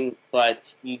improving,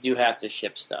 but you do have to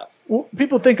ship stuff. Well,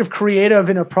 people think of creative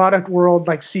in a product world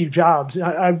like Steve Jobs.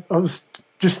 I was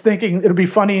just thinking it'll be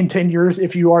funny in 10 years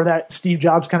if you are that Steve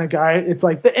Jobs kind of guy. It's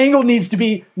like the angle needs to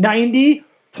be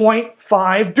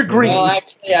 90.5 degrees. Well,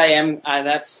 actually, I am.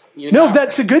 That's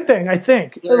that's a good thing. I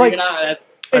think. You're like, not.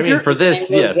 For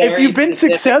this, yes. If you've been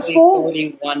successful,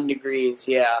 41 degrees,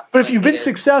 yeah. But if you've been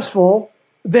successful,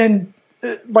 then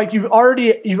like you've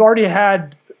already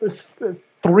had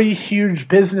 3 huge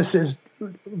businesses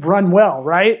run well,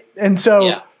 right? And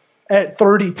so at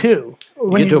 32,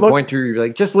 when you get to a point where you're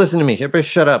like, just listen to me, everybody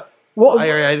shut up. Well,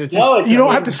 you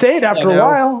don't have to say it after a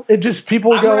while. It just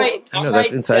people go. I'm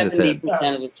right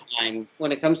 70% of the time.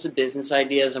 When it comes to business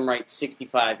ideas, I'm right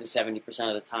 65 to 70%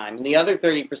 of the time. And the other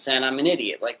 30%, I'm an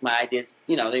idiot. Like my ideas,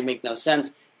 they make no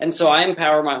sense. And so I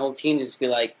empower my whole team to just be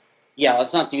like, yeah,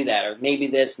 let's not do that, or maybe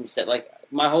this instead. Like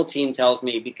my whole team tells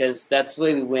me, because that's the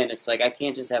way we win. It's like I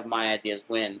can't just have my ideas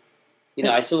win.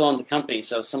 I still own the company,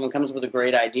 so if someone comes with a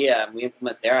great idea and we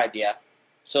implement their idea.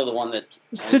 So the one that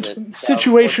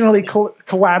situationally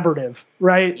collaborative,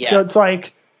 right? Yeah. So it's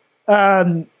like,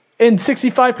 and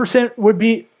 65% would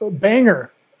be a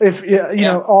banger if you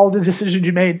know all the decisions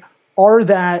you made are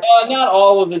that. Not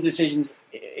all of the decisions.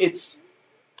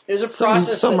 There's a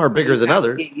process. Some are bigger than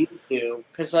others.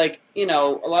 Because a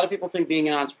lot of people think being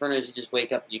an entrepreneur is you just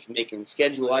wake up and you can make your own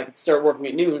schedule. I could start working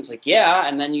at noon. It's like, yeah,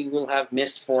 and then you will have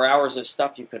missed 4 hours of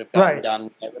stuff you could have gotten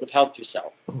done that would have helped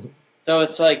yourself. So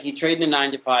it's like you trade in a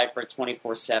 9 to 5 for a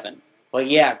 24/7. Well,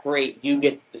 yeah, great. You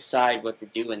get to decide what to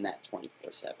do in that 24/7.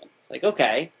 It's like,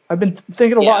 okay. I've been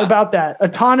thinking a lot about that.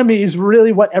 Autonomy is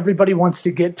really what everybody wants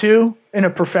to get to in a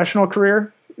professional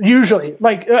career. Usually,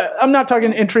 I'm not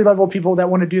talking entry-level people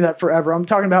that want to do that forever. I'm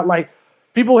talking about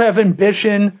people who have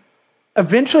ambition.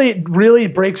 Eventually, it really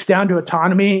breaks down to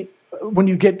autonomy when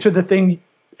you get to the thing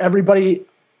everybody,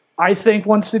 I think,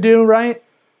 wants to do, right?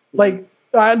 Like,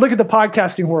 I look at the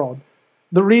podcasting world.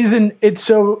 The reason it's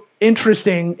so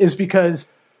interesting is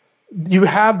because you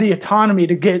have the autonomy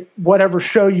to get whatever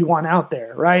show you want out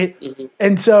there, right? Mm-hmm.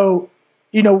 And so,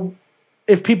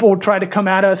 if people try to come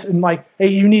at us and hey,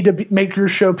 you need to make your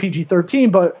show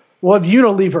PG-13, but we'll have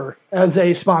Unilever as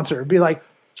a sponsor. Be like,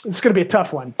 it's going to be a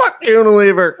tough one. Fuck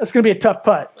Unilever. That's going to be a tough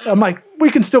putt. I'm like,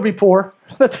 we can still be poor.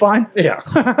 That's fine.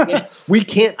 Yeah. We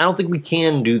can't. I don't think we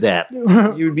can do that.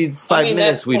 You would be 5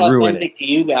 minutes. We'd ruin it. To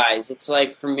you guys, it's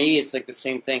like for me, it's like the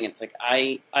same thing. It's like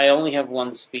I only have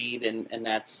one speed, and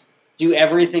that's do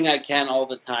everything I can all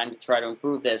the time to try to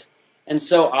improve this. And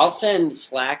so I'll send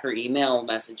Slack or email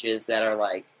messages that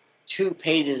are 2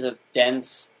 pages of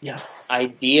dense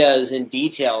ideas and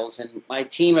details. And my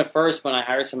team at first, when I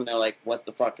hire someone, they're like, what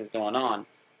the fuck is going on?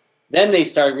 Then they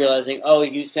started realizing, oh,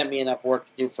 you sent me enough work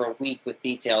to do for a week with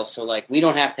details. So we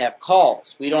don't have to have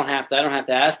calls. I don't have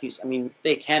to ask you. I mean,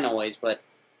 they can always, but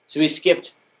so we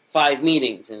skipped 5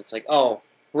 meetings, and it's like, oh,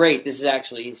 great. This is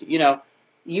actually easy.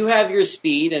 You have your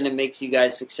speed, and it makes you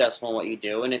guys successful in what you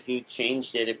do. And if you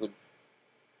changed it, it would,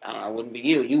 it wouldn't be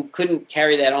you. You couldn't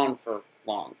carry that on for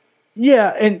long.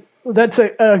 Yeah, and that's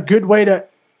a good way to,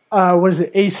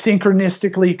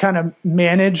 asynchronistically kind of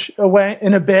manage away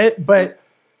in a bit. But,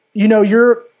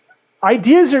 your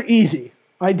ideas are easy.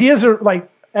 Ideas are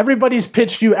everybody's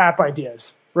pitched you app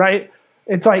ideas, right?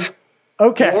 It's like,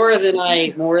 okay. More than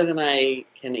I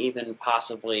can even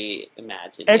possibly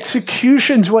imagine.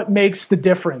 Execution's what makes the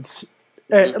difference.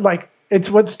 It's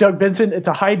what's Doug Benson, it's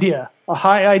a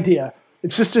high idea.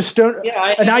 It's just a stone.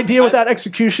 Yeah, an idea without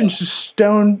execution is just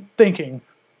stone thinking.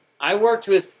 I worked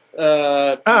with.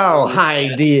 Idea.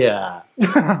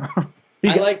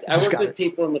 I worked with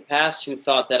people in the past who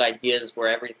thought that ideas were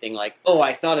everything. I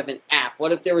thought of an app.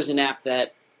 What if there was an app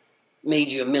that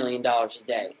made you $1 million a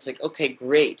day? It's like, okay,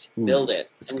 great, build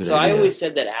it. And so I always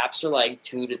said that apps are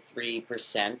 2 to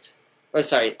 3%. Or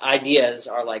sorry, ideas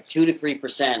are 2 to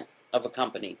 3% of a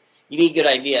company. You need good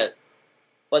ideas.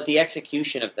 But the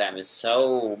execution of them is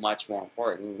so much more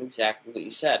important. Exactly what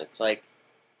you said. It's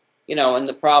and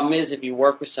the problem is if you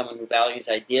work with someone who values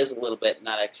ideas a little bit,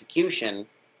 not execution,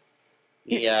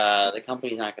 the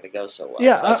company's not going to go so well.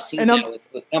 Yeah, so I've seen that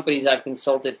with companies I've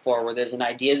consulted for where there's an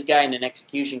ideas guy and an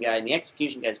execution guy, and the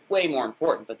execution guy is way more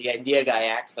important, but the idea guy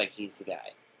acts like he's the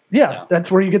guy. Yeah, that's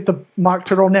where you get the mock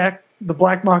turtleneck, the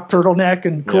black mock turtleneck,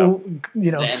 and cool,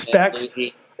 specs.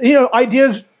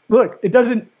 Ideas, look, it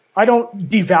doesn't, I don't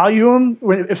devalue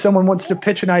them if someone wants to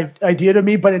pitch an idea to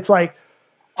me, but it's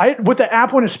with the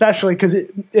app one especially because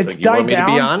it's died down.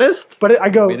 To be honest, but I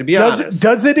go,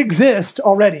 does it exist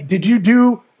already? Did you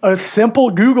do a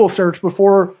simple Google search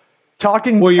before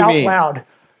talking out loud?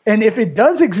 And if it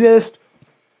does exist,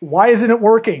 why isn't it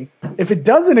working? If it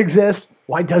doesn't exist,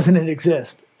 why doesn't it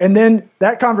exist? And then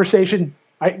that conversation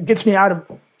gets me out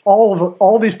of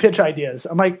all these pitch ideas.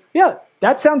 I'm like, yeah,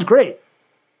 that sounds great.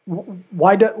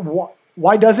 why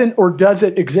doesn't or does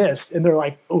it exist? And they're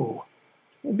like, ooh.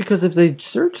 Because if they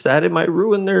search that, it might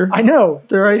ruin their I know.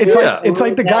 their idea. It's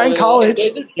like the guy in college.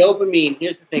 There's a dopamine.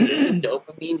 Here's the thing. There's a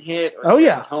dopamine hit. Or Oh,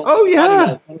 yeah. Oh,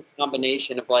 yeah. A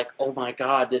combination of like, oh my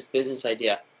God, this business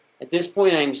idea. At this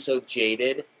point, I'm so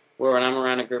jaded where when I'm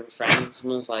around a group of friends,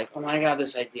 someone's like, oh my God,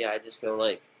 this idea. I just go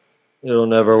like, It'll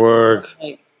never work.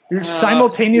 like You're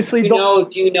simultaneously. do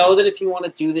you know that if you want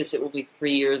to do this, it will be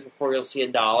 3 years before you'll see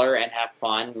 $1 and have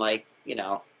fun? Like, you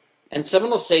know. And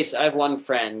someone will say, I have one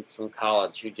friend from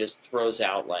college who just throws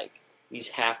out like these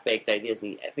half-baked ideas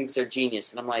and he thinks they're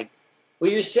genius. And I'm like, what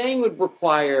you're saying would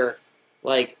require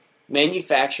like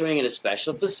manufacturing in a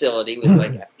special facility with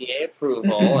like FDA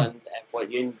approval and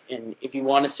if you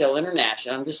want to sell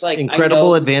international. I'm just like,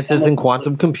 Incredible advances in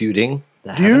quantum computing.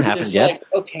 That Dude, haven't happened just yet. like,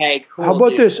 okay, cool. How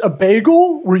about dude. this? A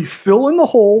bagel where you fill in the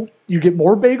hole, you get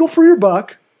more bagel for your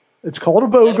buck. It's called a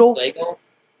Is that a bogle. bagel?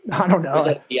 I don't Or is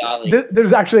know. that Bialy?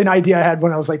 There's actually an idea I had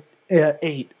when I was like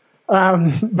 8,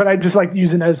 but I just like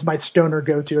using it as my stoner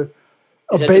go-to.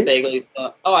 Is that the bagel you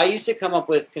thought? Oh, I used to come up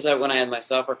with, because when I had my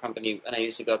software company, and I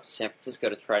used to go up to San Francisco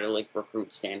to try to like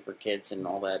recruit Stanford kids and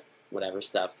all that whatever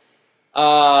stuff.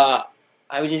 I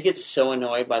would just get so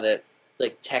annoyed by the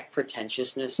like tech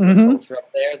pretentiousness and the culture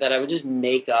up there that I would just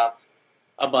make up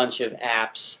a bunch of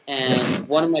apps. And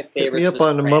one of my favorites up was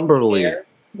on the Mumberly. Cramshare.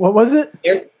 What was it?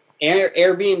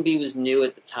 Airbnb was new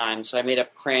at the time, so I made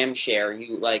up Cramshare.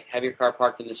 You like have your car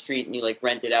parked in the street and you like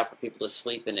rent it out for people to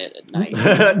sleep in it at night.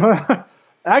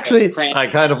 Actually, I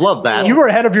kind of love that. you were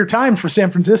ahead of your time for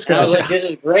San Francisco. And I was like, this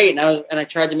is great, and I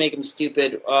tried to make them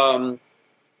stupid. I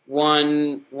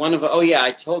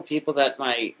told people that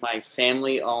my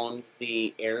family owned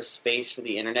the airspace for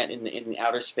the internet in the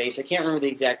outer space. I can't remember the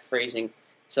exact phrasing.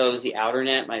 So it was the outer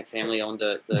net. My family owned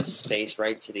the space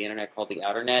rights to the internet called the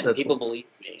outer net. And people believed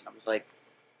me, and I was like,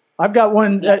 I've got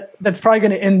one that's probably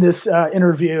going to end this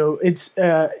interview. It's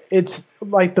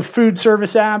like the food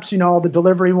service apps, all the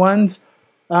delivery ones,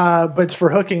 but it's for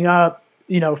hooking up,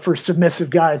 for submissive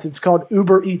guys. It's called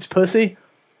Uber Eats Pussy.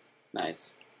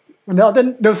 nice.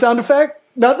 Nothing? No sound effect?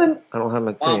 Nothing? I don't have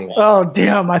my thing. Oh,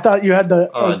 damn. I thought you had the...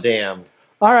 Oh, damn.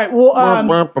 All right.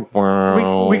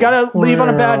 Well, we got to leave on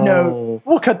a bad note.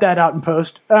 We'll cut that out in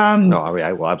post. No,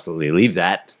 I will absolutely leave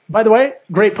that. By the way,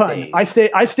 great pun. I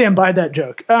stand by that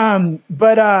joke.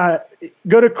 But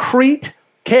go to Krete,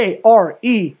 KRETE.club.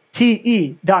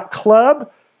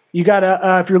 You got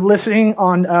to, if you're listening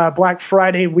on Black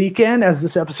Friday weekend, as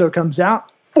this episode comes out,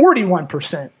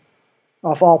 41%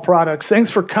 off all products.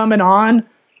 Thanks for coming on.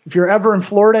 If you're ever in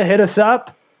Florida, hit us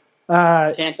up.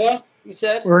 Tampa, you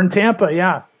said? We're in Tampa,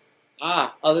 yeah.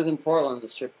 Other than Portland, the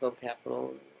strip club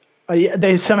capital. Yeah,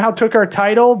 they somehow took our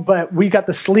title, but we got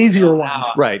the sleazier ones.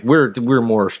 Right. We're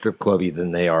more strip clubby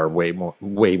than they are. Way more.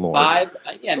 Yeah,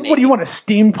 maybe. What do you want? A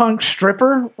steampunk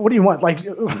stripper? What do you want? Like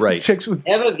Right. chicks with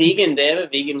They have a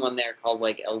vegan one there called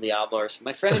like El Diablo or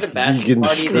something. My friend had a bachelor Vegan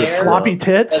party strip there. floppy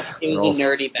tits? But it was a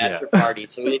nerdy bachelor party,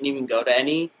 so we didn't even go to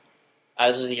any.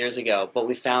 This was years ago, but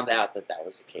we found out that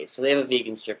was the case. So they have a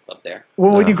vegan strip club there.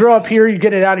 Well, when you grow up here, you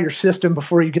get it out of your system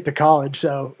before you get to college,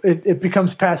 so it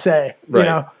becomes passé.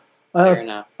 Right. Fair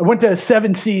enough. I went to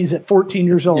 7 Seas at 14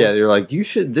 years old. Yeah, you're like, you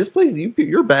should. This place,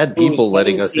 you're bad people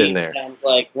letting us in there. Sounds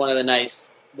like one of the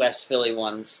nice West Philly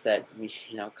ones that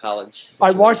college.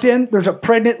 I walked in. There's a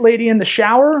pregnant lady in the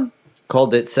shower.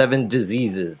 Called it 7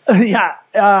 Diseases. Yeah,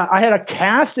 I had a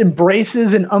cast and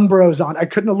braces and Umbros on. I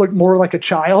couldn't have looked more like a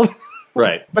child.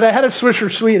 Right. But I had a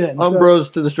Swisher Sweet in.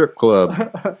 Umbros to the strip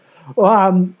club.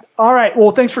 All right.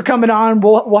 Well, thanks for coming on.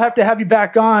 We'll have to have you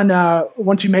back on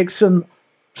once you make some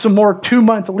more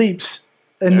 2-month leaps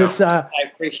in this. I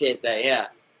appreciate that. Yeah.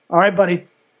 All right, buddy.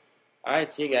 All right.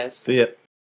 See you guys. See ya.